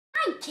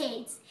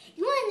kids,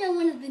 you want to know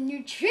one of the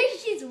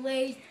nutritious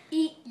ways to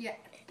eat your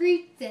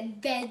fruits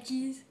and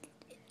veggies?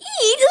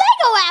 Eat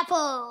Lego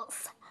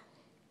apples!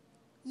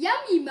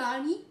 Yummy,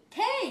 Mommy.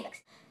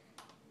 Thanks.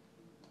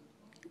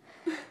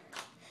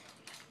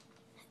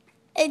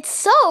 It's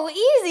so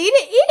easy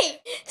to eat.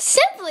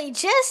 Simply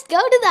just go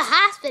to the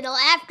hospital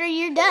after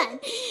you're done.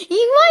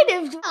 You might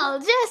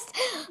have just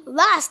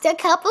lost a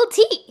couple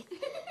teeth.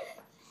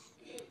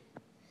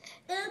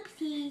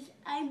 Oopsies,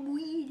 I'm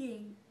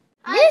bleeding.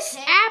 This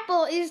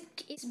apple is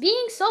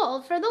being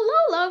sold for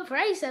the low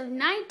price of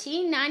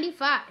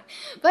 $19.95.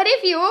 But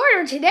if you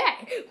order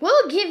today,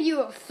 we'll give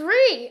you a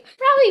free.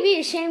 Probably be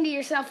ashamed of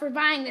yourself for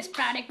buying this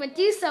product, but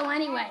do so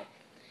anyway.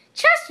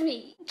 Trust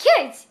me,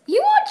 kids,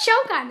 you won't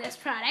choke on this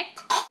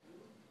product.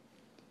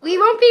 We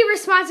won't be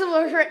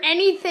responsible for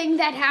anything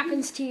that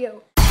happens to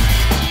you.